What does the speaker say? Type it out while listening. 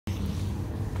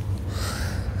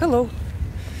Hello!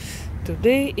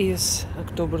 Today is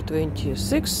October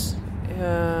 26,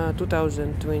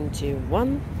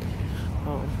 2021.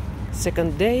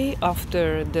 Second day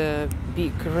after the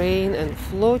big rain and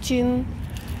flooding,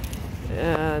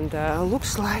 and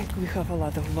looks like we have a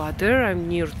lot of water. I'm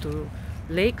near to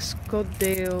Lake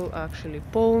Scottsdale, actually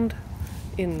pond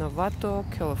in Novato,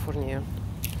 California.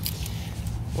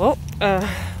 Well,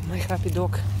 my happy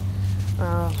dog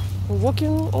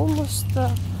walking almost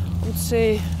I would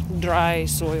say dry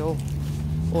soil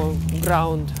or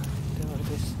ground, whatever it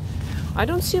is. I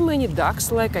don't see many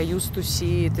ducks like I used to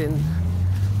see it in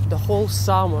the whole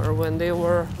summer when they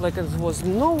were like it was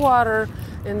no water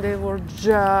and they were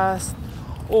just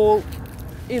all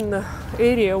in the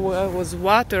area where was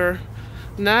water.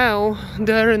 Now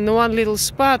they're in one little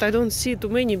spot. I don't see too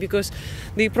many because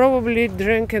they probably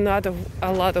drank a lot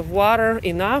of water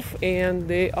enough and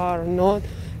they are not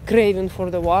craving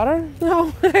for the water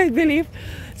now, I believe.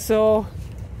 So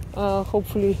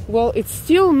hopefully, well, it's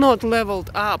still not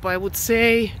leveled up. I would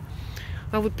say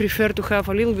I would prefer to have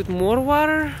a little bit more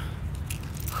water,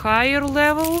 higher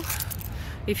level.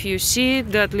 If you see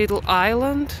that little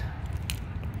island,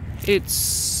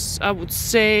 it's, I would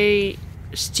say,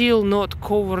 still not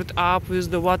covered up with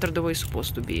the water the way it's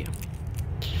supposed to be.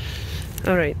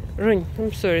 All right, Roney,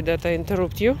 I'm sorry that I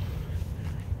interrupt you.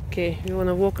 Okay, you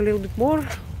wanna walk a little bit more?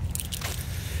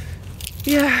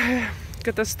 Yeah,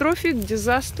 catastrophic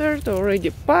disaster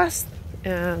already passed,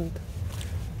 and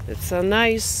it's a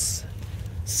nice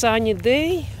sunny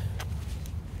day.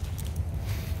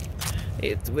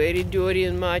 It's very dirty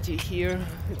and muddy here.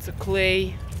 It's a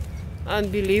clay,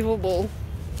 unbelievable.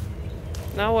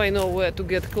 Now I know where to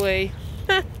get clay.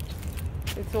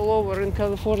 It's all over in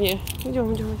California.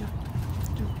 Идем.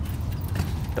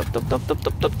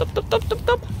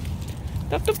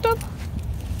 Top.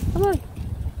 Come on.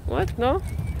 What? No?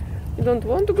 You don't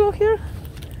want to go here?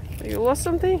 You lost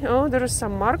something? Oh, there is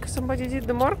some mark. Somebody did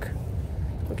the mark.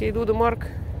 Okay, do the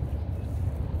mark.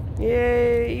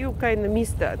 Yeah, you kind of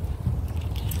missed that.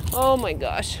 Oh my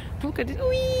gosh. Look at it.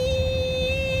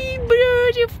 Wee!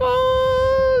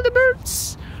 Beautiful! The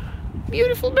birds.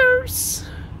 Beautiful birds.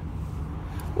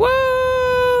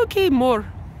 Whoa! Okay, more.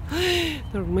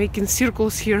 They're making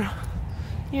circles here.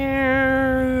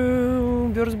 Yeah.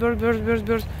 Birds.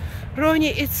 Roney,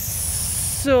 it's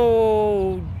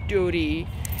so dirty.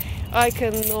 I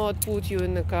cannot put you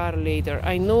in the car later.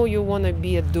 I know you want to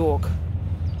be a dog,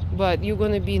 but you're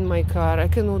going to be in my car. I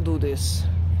cannot do this.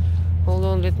 Hold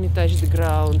on, let me touch the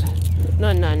ground.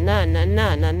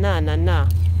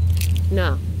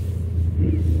 No.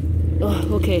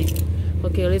 Oh, okay,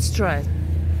 let's try it.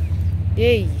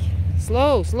 Yay.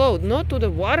 Slow. Not to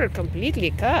the water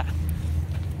completely, car.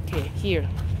 Okay, here.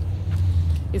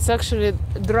 It's actually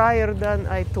drier than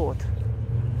I thought.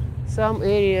 Some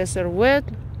areas are wet,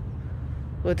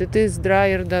 but it is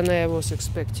drier than I was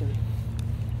expecting.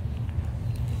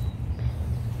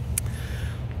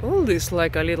 All this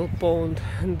like a little pond.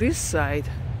 And this side,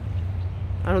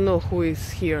 I don't know who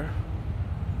is here.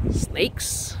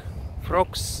 Snakes,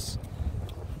 frogs,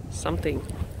 something.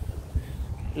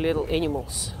 Little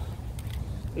animals,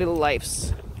 little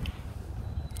lives.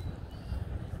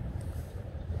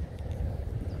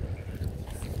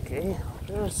 Okay,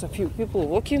 there's a few people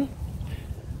walking.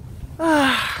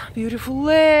 Ah, beautiful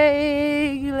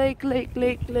lake,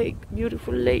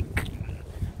 beautiful lake.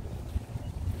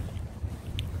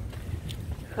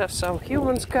 Have some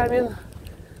humans coming,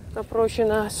 approaching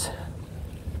us.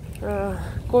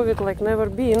 COVID like never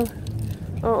been.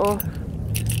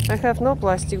 I have no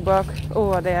plastic bag.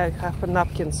 Oh, there I have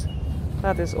napkins.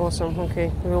 That is awesome.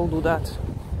 Okay, we'll do that.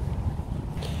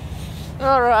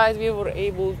 Alright, we were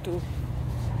able to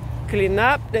clean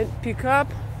up and pick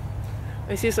up.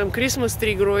 I see some Christmas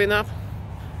tree growing up.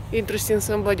 Interesting,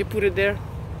 somebody put it there.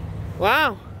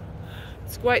 Wow,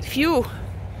 it's quite few.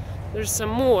 There's some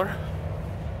more.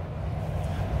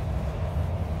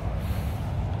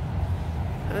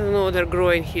 I don't know what they're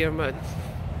growing here, but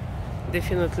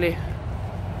definitely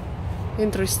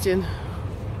interesting.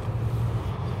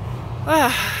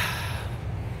 I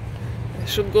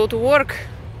should go to work.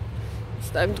 It's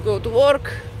time to go to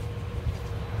work.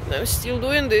 And I'm still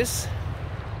doing this.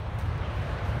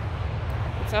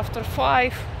 It's after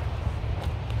 5.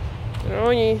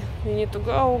 Roney, you need to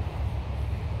go.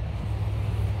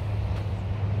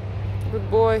 Good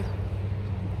boy.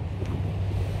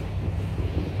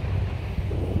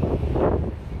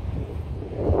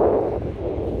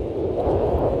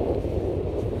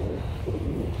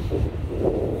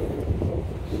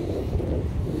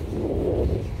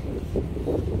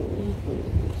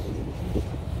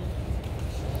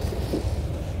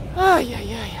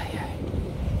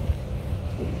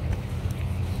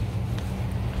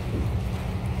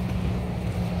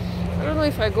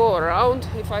 if I go around,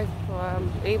 if I'm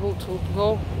able to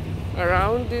go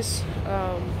around this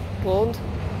pond.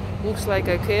 Looks like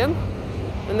I can.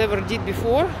 I never did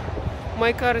before.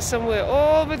 My car is somewhere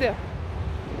over there,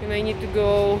 and I need to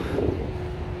go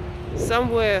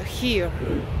somewhere here.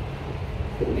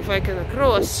 If I can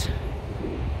cross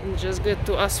and just get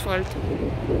to asphalt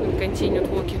and continue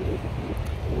walking.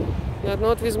 But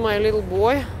not with my little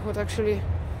boy, but actually...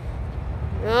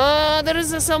 there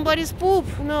is somebody's poop.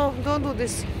 No, don't do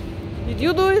this. Did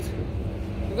you do it?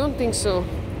 I don't think so.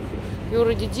 You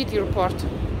already did your part.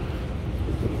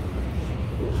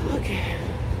 Okay.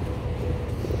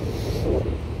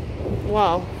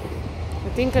 Wow. I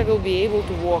think I will be able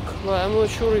to walk, but I'm not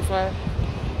sure if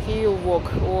he will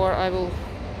walk or I will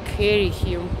carry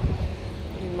him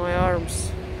in my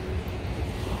arms.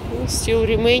 He's still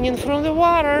remaining from the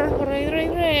water. Rain,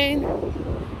 rain, rain.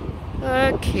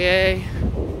 Okay.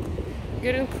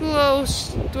 Getting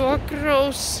close to a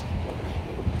cross.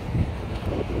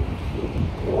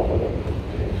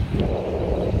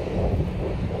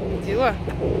 Дела.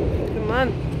 Come on.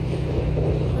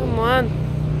 Come on.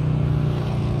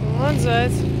 Come on,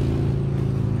 заяц.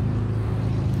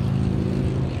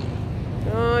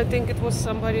 Oh, I think it was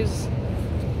somebody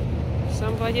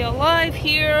alive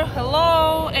here.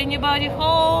 Hello, anybody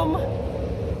home?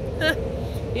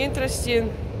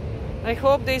 Interesting. I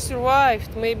hope they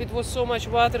survived. Maybe it was so much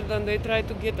water that they tried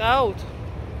to get out.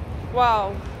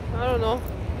 Wow, I don't know.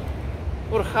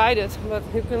 Or hide it, but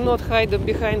you cannot hide it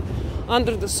behind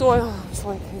under the soil. It's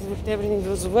like everything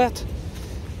was wet.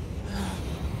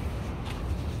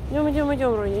 Идем,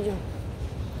 Roney, идем.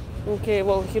 Okay,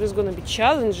 well, here is gonna be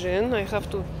challenging. I have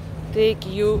to take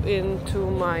you into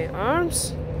my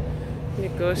arms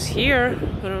because here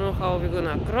I don't know how we're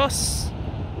gonna cross.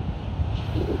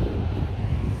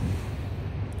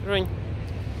 Roney,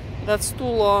 that's too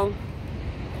long.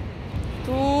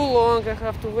 Too long. I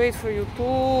have to wait for you too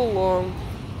long.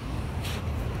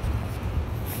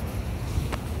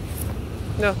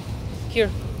 No, here.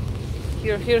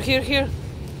 Here,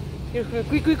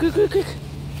 quick.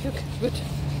 Good.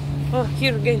 Oh,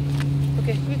 here again.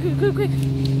 Okay, quick.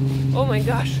 Oh my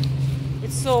gosh,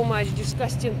 it's so much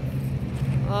disgusting.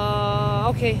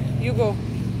 Okay, you go.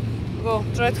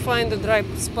 Try to find the dry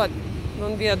spot.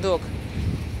 Don't be a dog.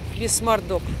 Be a smart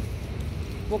dog.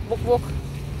 Walk.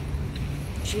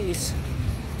 Jeez.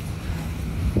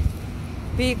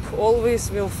 Pig always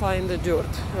will find the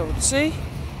dirt, I would say.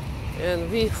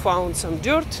 And we found some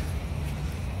dirt,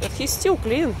 but he's still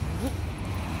clean.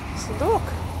 It's a dog.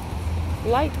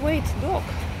 Lightweight dog.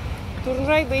 Turn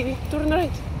right, baby. Turn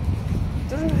right.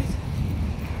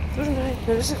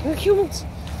 There's some humans.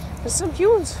 You're so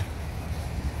cute,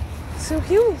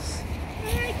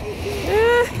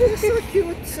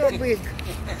 so big.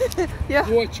 Yeah.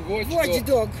 Watch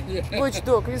dog. Watch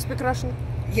dog. You speak Russian?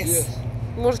 Yes.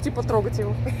 Можете потрогать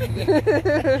его.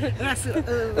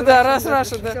 Раз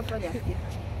Раша, да. Все в порядке.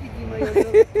 Иди, моё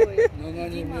золотое. Но она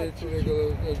не имеет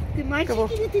legal. Ты мальчик Кого?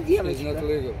 или ты It's not девочка?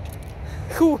 legal.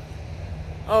 Who?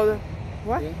 Oh,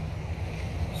 what?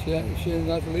 Yeah. She's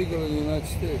not legal in the United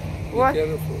States. Be What?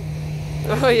 careful.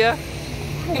 Oh, yeah.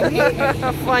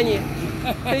 Funny.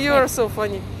 You are so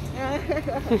funny.